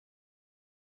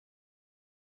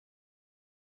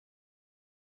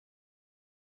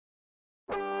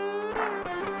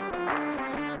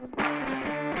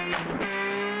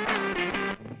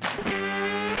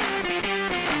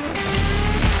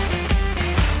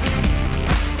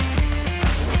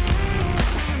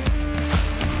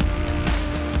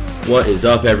What is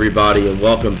up, everybody, and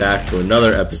welcome back to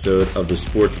another episode of the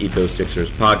Sports Ethos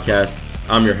Sixers podcast.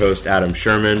 I'm your host, Adam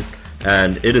Sherman,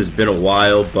 and it has been a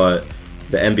while, but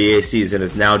the NBA season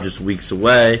is now just weeks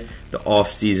away. The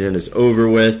off-season is over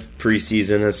with.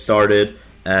 Preseason has started,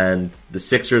 and the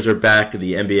Sixers are back,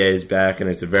 the NBA is back, and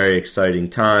it's a very exciting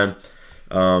time.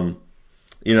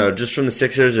 Just from the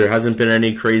Sixers, there hasn't been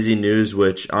any crazy news,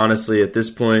 which honestly, at this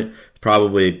point,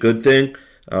 probably a good thing.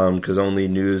 Because only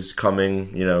news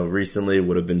coming, recently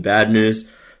would have been bad news.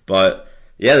 But,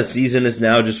 yeah, the season is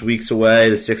now just weeks away.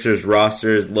 The Sixers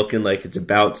roster is looking like it's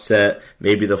about set.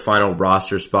 Maybe the final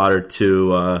roster spot or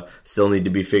two still need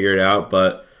to be figured out.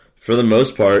 But for the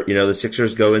most part, the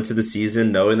Sixers go into the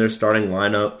season knowing their starting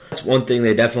lineup. That's one thing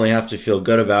they definitely have to feel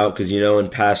good about because, in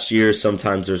past years,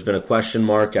 sometimes there's been a question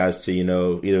mark as to,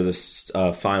 either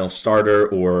the final starter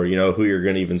or, who you're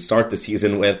going to even start the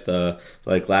season with,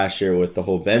 like last year with the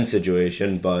whole Ben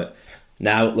situation. But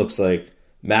now it looks like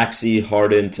Maxey,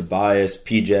 Harden, Tobias,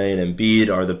 PJ, and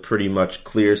Embiid are the pretty much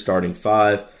clear starting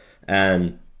five.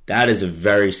 And that is a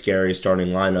very scary starting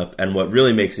lineup. And what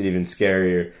really makes it even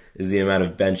scarier is the amount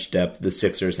of bench depth the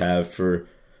Sixers have for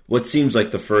what seems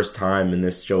like the first time in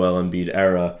this Joel Embiid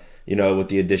era, with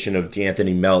the addition of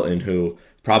D'Anthony Melton, who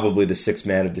probably the sixth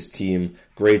man of this team,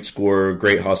 great scorer,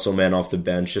 great hustle man off the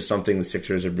bench, just something the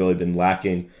Sixers have really been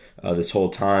lacking this whole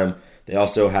time. They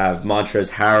also have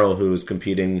Montrezl Harrell, who is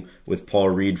competing with Paul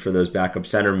Reed for those backup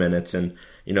center minutes, and,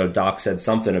 Doc said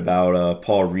something about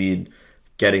Paul Reed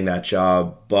getting that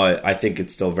job, but I think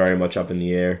it's still very much up in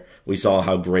the air. We saw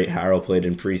how great Harrell played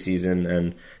in preseason,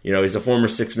 and he's a former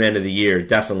sixth man of the year.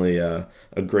 Definitely a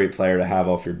great player to have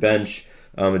off your bench.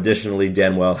 Additionally,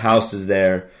 Danuel House is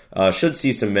there. Should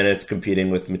see some minutes competing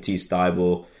with Matisse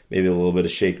Thybulle, maybe a little bit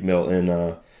of Shake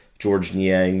Milton, George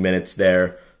Niang minutes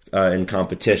there in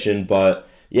competition. But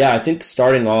yeah, I think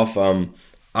starting off,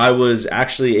 I was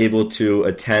actually able to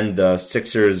attend the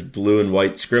Sixers blue and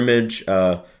white scrimmage.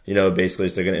 Basically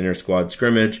it's like an inter-squad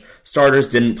scrimmage. Starters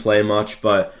didn't play much,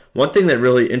 but one thing that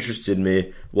really interested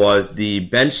me was the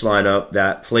bench lineup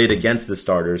that played against the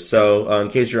starters. So, in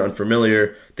case you're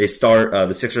unfamiliar, they start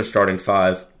the Sixers starting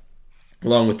five,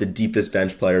 along with the deepest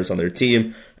bench players on their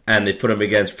team, and they put them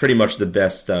against pretty much the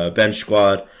best bench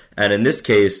squad. And in this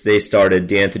case, they started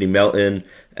D'Anthony Melton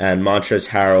and Montrezl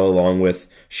Harrell, along with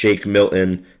Shake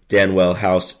Milton, Danuel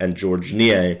House, and George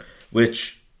Niang,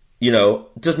 which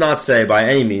does not say by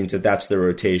any means that that's the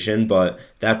rotation, but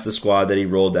that's the squad that he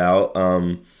rolled out.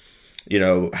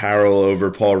 Harrell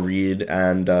over Paul Reed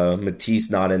and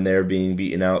Matisse not in there, being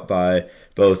beaten out by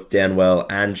both Danuel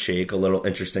and Shake. A little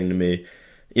interesting to me.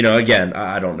 Again,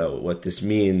 I don't know what this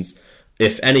means,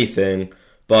 if anything,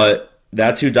 but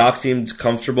that's who Doc seemed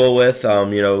comfortable with.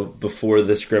 Before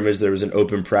the scrimmage, there was an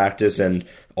open practice, and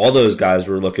all those guys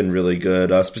were looking really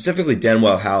good. Specifically,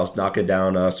 Danuel House knocking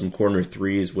down some corner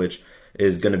threes, which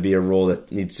is going to be a role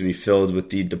that needs to be filled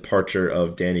with the departure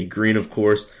of Danny Green, of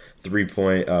course,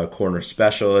 three-point corner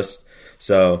specialist.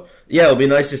 So, yeah, it'll be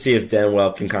nice to see if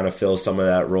Danuel can kind of fill some of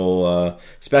that role,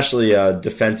 especially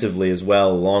defensively as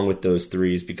well, along with those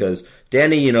threes, because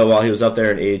Danny, while he was up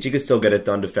there in age, he could still get it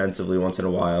done defensively once in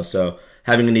a while. So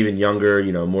having an even younger,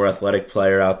 more athletic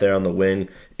player out there on the wing,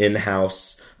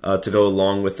 in-house, to go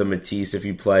along with the Matisse if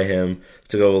you play him,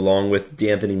 to go along with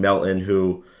D'Anthony Melton,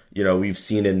 who, we've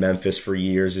seen in Memphis for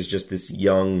years, is just this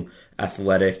young,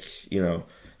 athletic,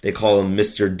 they call him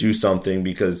Mr. Do Something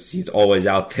because he's always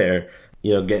out there,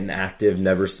 getting active,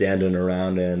 never standing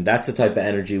around. And that's the type of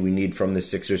energy we need from the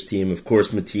Sixers team. Of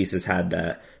course, Matisse has had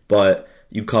that, but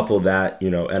you couple that,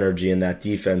 energy and that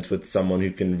defense with someone who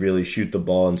can really shoot the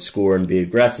ball and score and be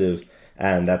aggressive,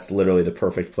 and that's literally the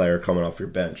perfect player coming off your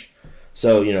bench.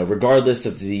 So, regardless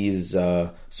of these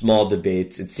small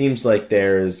debates, it seems like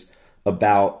there's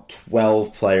about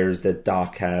 12 players that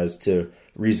Doc has to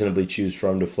reasonably choose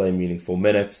from to play meaningful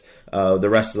minutes. The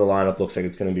rest of the lineup looks like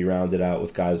it's going to be rounded out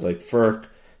with guys like Furk,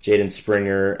 Jaden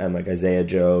Springer, and like Isaiah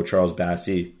Joe, Charles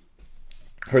Bassey.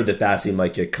 Heard that Bassey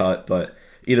might get cut, but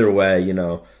either way,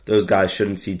 those guys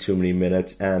shouldn't see too many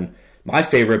minutes. And my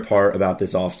favorite part about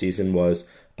this offseason was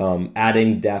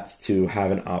adding depth to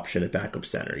have an option at backup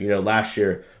center. Last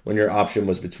year when your option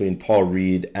was between Paul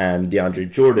Reed and DeAndre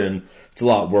Jordan, it's a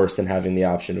lot worse than having the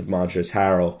option of Montrezl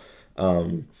Harrell.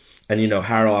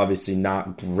 Harrell obviously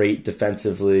not great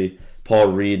defensively,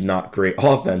 Paul Reed not great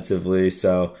offensively,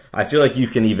 so I feel like you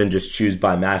can even just choose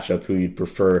by matchup who you'd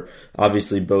prefer.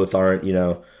 Obviously both aren't,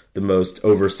 the most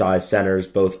oversized centers,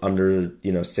 both under,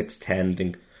 6'10". I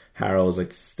think Harrell's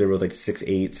they were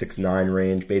 6'8", 6'9"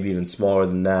 range, maybe even smaller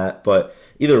than that. But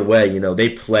either way, they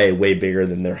play way bigger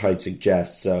than their height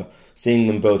suggests. So seeing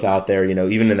them both out there,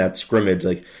 even in that scrimmage,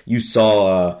 you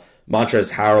saw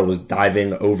Montrezl Harrell was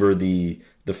diving over the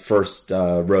first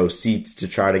row seats to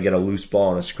try to get a loose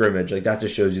ball in a scrimmage. That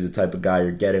just shows you the type of guy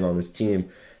you're getting on this team.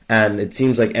 And it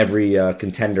seems like every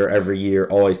contender every year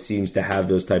always seems to have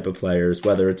those type of players,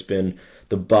 whether it's been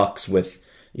the Bucks with,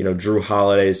 Drew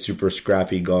Holiday's super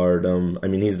scrappy guard.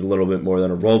 He's a little bit more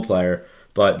than a role player,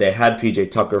 but they had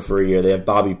PJ Tucker for a year. They had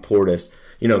Bobby Portis,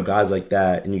 guys like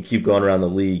that. And you keep going around the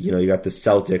league. You got the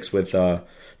Celtics with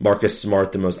Marcus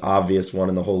Smart, the most obvious one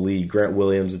in the whole league. Grant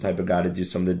Williams, the type of guy to do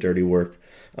some of the dirty work.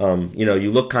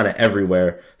 You look kind of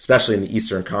everywhere, especially in the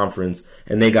Eastern Conference,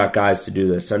 and they got guys to do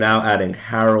this. So now adding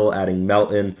Harrell, adding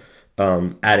Melton,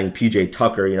 adding PJ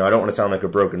Tucker, I don't want to sound like a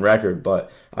broken record,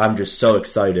 but I'm just so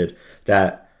excited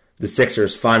that the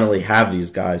Sixers finally have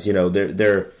these guys.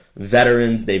 They're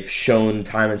veterans. They've shown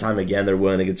time and time again they're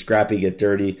willing to get scrappy, get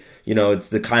dirty. It's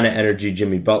the kind of energy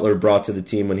Jimmy Butler brought to the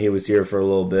team when he was here for a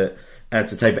little bit, and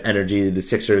it's the type of energy the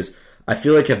Sixers, I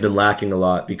feel like, have been lacking a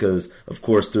lot because, of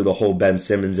course, through the whole Ben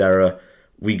Simmons era,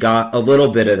 we got a little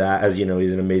bit of that, as he's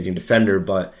an amazing defender,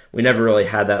 but we never really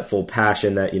had that full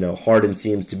passion that, Harden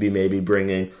seems to be maybe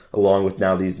bringing along with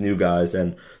now these new guys,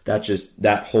 and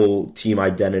that whole team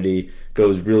identity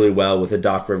goes really well with a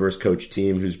Doc Rivers coach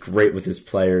team who's great with his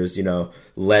players,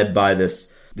 led by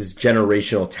this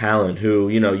generational talent who,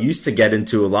 used to get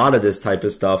into a lot of this type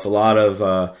of stuff, a lot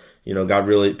of,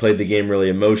 played the game really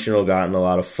emotional, got in a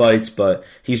lot of fights, but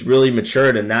he's really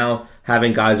matured, and now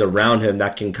having guys around him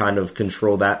that can kind of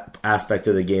control that aspect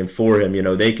of the game for him,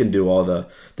 they can do all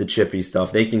the chippy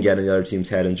stuff. They can get in the other team's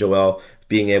head, and Joel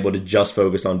being able to just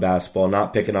focus on basketball,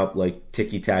 not picking up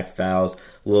ticky-tack fouls,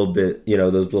 a little bit,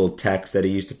 those little techs that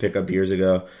he used to pick up years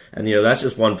ago. And, that's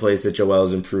just one place that Joel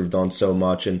has improved on so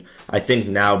much. And I think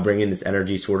now bringing this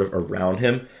energy sort of around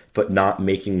him, but not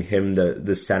making him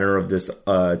the center of this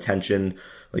attention.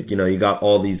 You got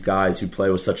all these guys who play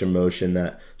with such emotion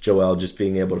that Joel just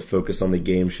being able to focus on the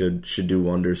game should do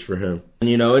wonders for him. And,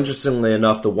 interestingly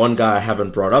enough, the one guy I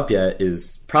haven't brought up yet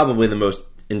is probably the most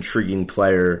intriguing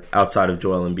player outside of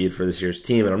Joel Embiid for this year's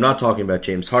team. And I'm not talking about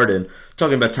James Harden, I'm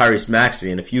talking about Tyrese Maxey.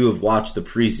 And if you have watched the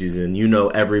preseason, you know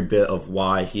every bit of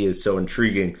why he is so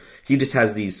intriguing. He just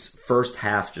has these first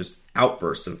half just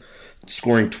outbursts of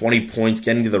scoring 20 points,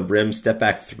 getting to the rim, step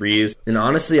back threes. And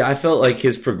honestly, I felt like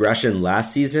his progression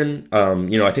last season,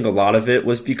 I think a lot of it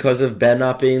was because of Ben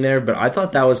not being there, but I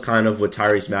thought that was kind of what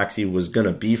Tyrese Maxey was going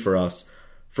to be for us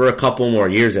for a couple more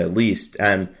years at least.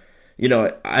 And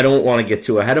I don't want to get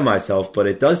too ahead of myself, but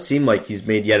it does seem like he's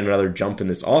made yet another jump in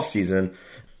this offseason.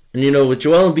 And, with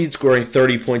Joel Embiid scoring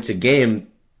 30 points a game,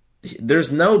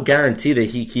 there's no guarantee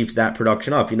that he keeps that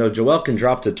production up. Joel can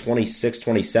drop to 26,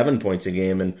 27 points a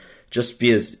game and just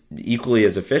be as equally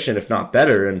as efficient, if not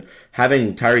better. And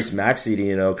having Tyrese Maxey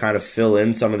to, kind of fill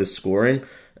in some of the scoring,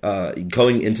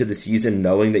 going into the season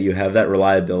knowing that you have that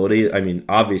reliability.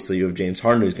 Obviously you have James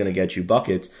Harden who's going to get you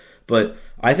buckets, but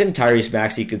I think Tyrese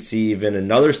Maxey could see even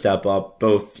another step up,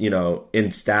 both, in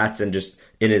stats and just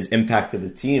in his impact to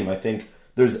the team. I think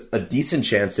there's a decent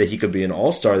chance that he could be an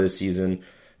all-star this season.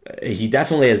 He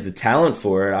definitely has the talent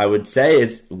for it. I would say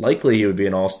it's likely he would be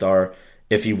an all-star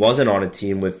if he wasn't on a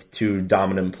team with two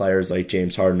dominant players like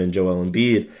James Harden and Joel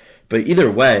Embiid. But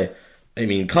either way,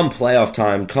 come playoff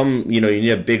time, you need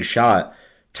a big shot.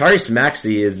 Tyrese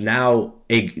Maxey is now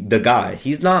the guy.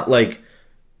 He's not like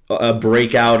a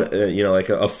breakout,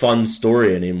 a fun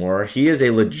story anymore. He is a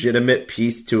legitimate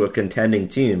piece to a contending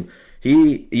team.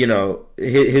 He,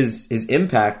 his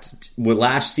impact with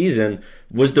last season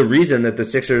was the reason that the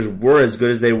Sixers were as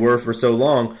good as they were for so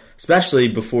long, especially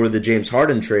before the James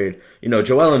Harden trade.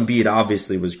 Joel Embiid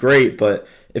obviously was great, but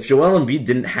if Joel Embiid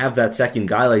didn't have that second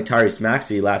guy like Tyrese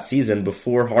Maxey last season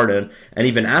before Harden and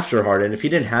even after Harden, if he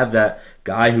didn't have that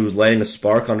guy who was lighting a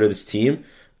spark under this team,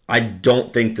 I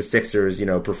don't think the Sixers,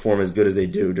 perform as good as they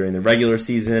do during the regular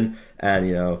season.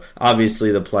 And,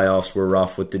 obviously the playoffs were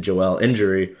rough with the Joel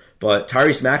injury, but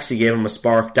Tyrese Maxey gave him a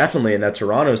spark definitely in that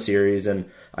Toronto series.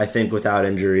 And I think without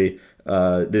injury,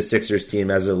 this Sixers team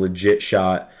has a legit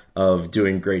shot of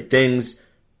doing great things.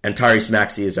 And Tyrese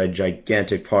Maxey is a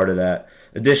gigantic part of that.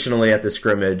 Additionally, at the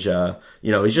scrimmage,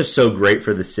 he's just so great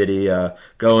for the city,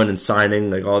 going and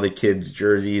signing all the kids'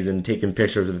 jerseys and taking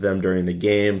pictures with them during the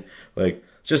game.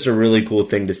 It's just a really cool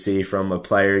thing to see from a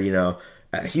player,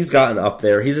 he's gotten up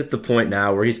there. He's at the point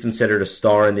now where he's considered a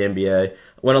star in the NBA.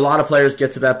 When a lot of players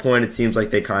get to that point, it seems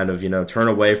like they kind of, turn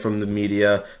away from the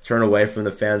media, turn away from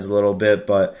the fans a little bit,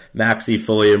 but Maxey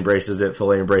fully embraces it,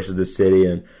 fully embraces the city,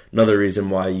 and another reason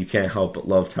why you can't help but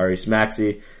love Tyrese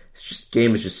Maxey.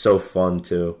 Game is just so fun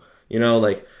too.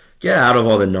 Get out of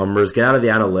all the numbers, get out of the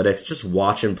analytics, just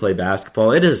watch him play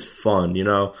basketball. It is fun,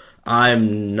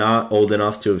 I'm not old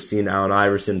enough to have seen Allen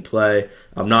Iverson play.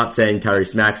 I'm not saying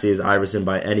Tyrese Maxey is Iverson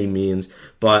by any means,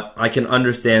 but I can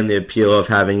understand the appeal of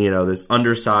having, this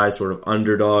undersized sort of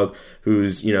underdog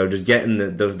who's, just getting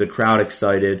the crowd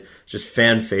excited, just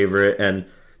fan favorite. And,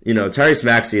 Tyrese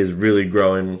Maxey is really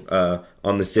growing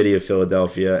on the city of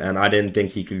Philadelphia, and I didn't think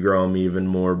he could grow him even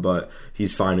more, but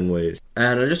he's finding ways.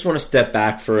 And I just want to step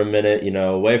back for a minute,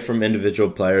 away from individual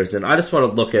players, and I just want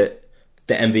to look at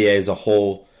the NBA as a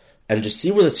whole and just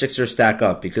see where the Sixers stack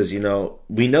up, because,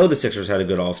 we know the Sixers had a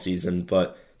good offseason,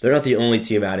 but they're not the only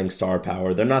team adding star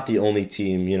power. They're not the only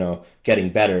team, getting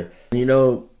better.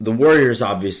 The Warriors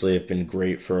obviously have been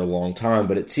great for a long time,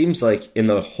 but it seems like in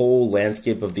the whole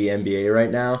landscape of the NBA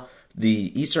right now,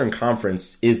 the Eastern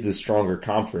Conference is the stronger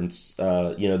conference.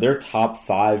 Their top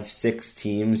 5-6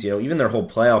 teams, even their whole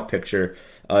playoff picture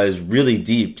is really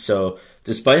deep. So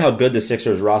despite how good the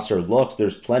Sixers roster looks,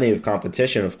 there's plenty of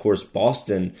competition. Of course,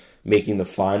 Boston making the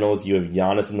finals. You have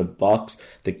Giannis and the Bucks.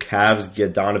 The Cavs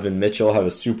get Donovan Mitchell, have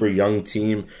a super young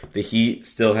team. The Heat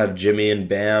still have Jimmy and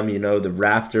Bam. The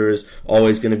Raptors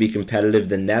always going to be competitive.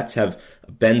 The Nets have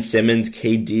Ben Simmons,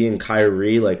 KD, and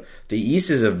Kyrie. The East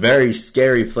is a very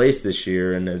scary place this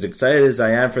year, and as excited as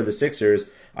I am for the Sixers,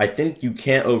 I think you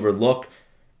can't overlook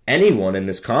anyone in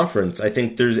this conference. I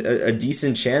think there's a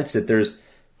decent chance that there's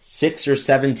 6 or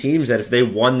 7 teams that if they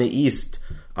won the East,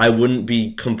 I wouldn't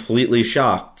be completely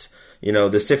shocked.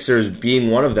 The Sixers being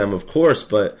one of them, of course,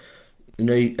 but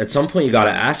at some point you got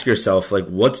to ask yourself,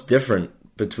 what's different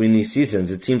between these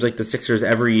seasons? It seems like the Sixers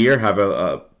every year have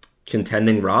a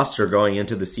contending roster going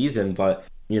into the season, but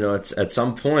it's at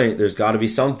some point there's got to be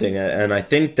something. And I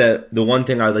think that the one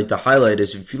thing I'd like to highlight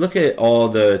is if you look at all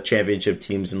the championship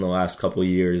teams in the last couple of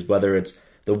years, whether it's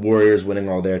the Warriors winning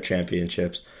all their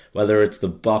championships, whether it's the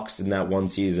Bucks in that one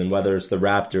season, whether it's the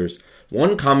Raptors,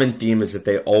 one common theme is that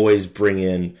they always bring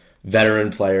in veteran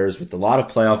players with a lot of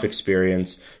playoff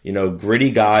experience,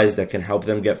 gritty guys that can help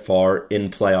them get far in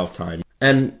playoff time.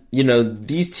 And,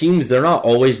 these teams, they're not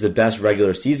always the best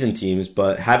regular season teams,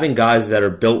 but having guys that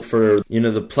are built for,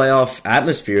 the playoff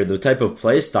atmosphere, the type of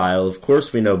play style, of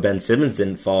course we know Ben Simmons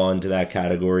didn't fall into that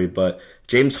category, but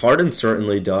James Harden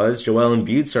certainly does, Joel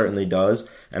Embiid certainly does,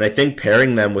 and I think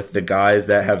pairing them with the guys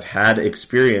that have had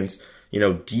experience,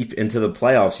 deep into the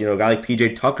playoffs, a guy like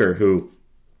PJ Tucker who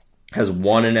has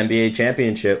won an NBA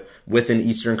championship with an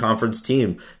Eastern Conference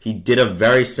team. He did a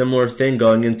very similar thing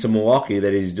going into Milwaukee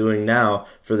that he's doing now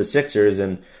for the Sixers,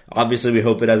 and obviously we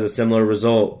hope it has a similar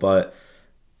result, but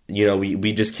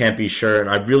we just can't be sure, and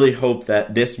I really hope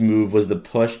that this move was the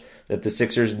push that the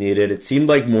Sixers needed. It seemed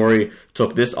like Morey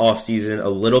took this offseason a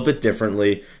little bit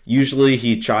differently. Usually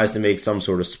he tries to make some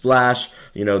sort of splash.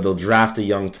 They'll draft a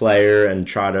young player and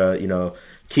try to,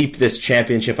 keep this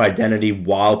championship identity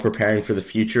while preparing for the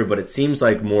future, but it seems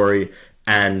like Morey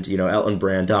and, Elton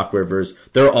Brand, Doc Rivers,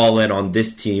 they're all in on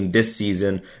this team this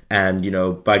season, and,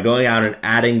 by going out and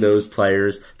adding those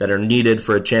players that are needed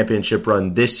for a championship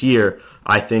run this year,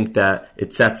 I think that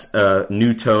it sets a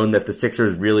new tone that the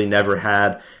Sixers really never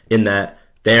had, in that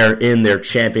they're in their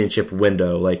championship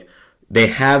window. They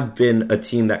have been a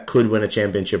team that could win a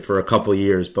championship for a couple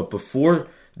years, but before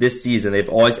this season, they've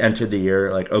always entered the year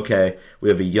okay, we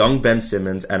have a young Ben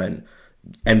Simmons and an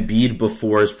Embiid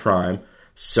before his prime,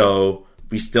 so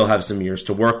we still have some years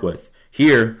to work with.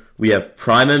 Here, we have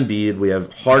prime Embiid, we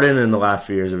have Harden in the last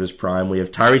few years of his prime, we have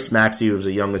Tyrese Maxey, who was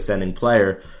a young ascending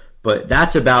player, but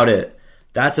that's about it.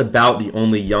 That's about the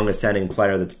only young ascending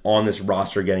player that's on this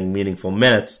roster getting meaningful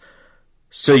minutes.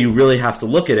 So you really have to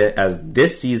look at it as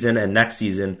this season and next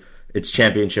season, it's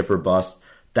championship or bust.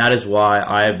 That is why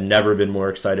I have never been more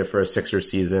excited for a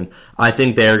Sixers season. I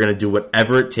think they are going to do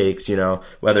whatever it takes,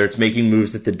 whether it's making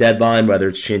moves at the deadline, whether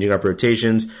it's changing up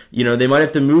rotations. They might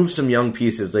have to move some young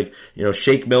pieces.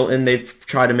 Shake Milton, they've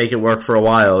tried to make it work for a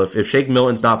while. If Shake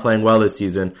Milton's not playing well this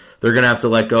season, they're going to have to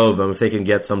let go of him if they can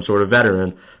get some sort of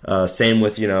veteran. Same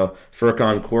with,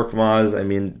 Furkan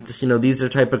Korkmaz. These are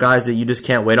the type of guys that you just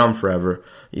can't wait on forever.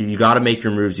 You got to make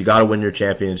your moves. You got to win your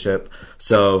championship.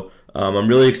 So, I'm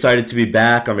really excited to be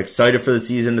back. I'm excited for the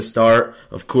season to start.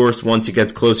 Of course, once it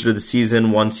gets closer to the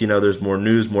season, once there's more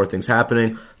news, more things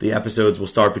happening, the episodes will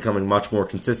start becoming much more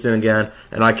consistent again,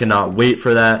 and I cannot wait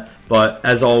for that. But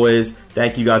as always,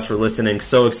 thank you guys for listening.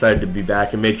 So excited to be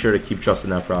back, and make sure to keep trusting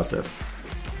that process.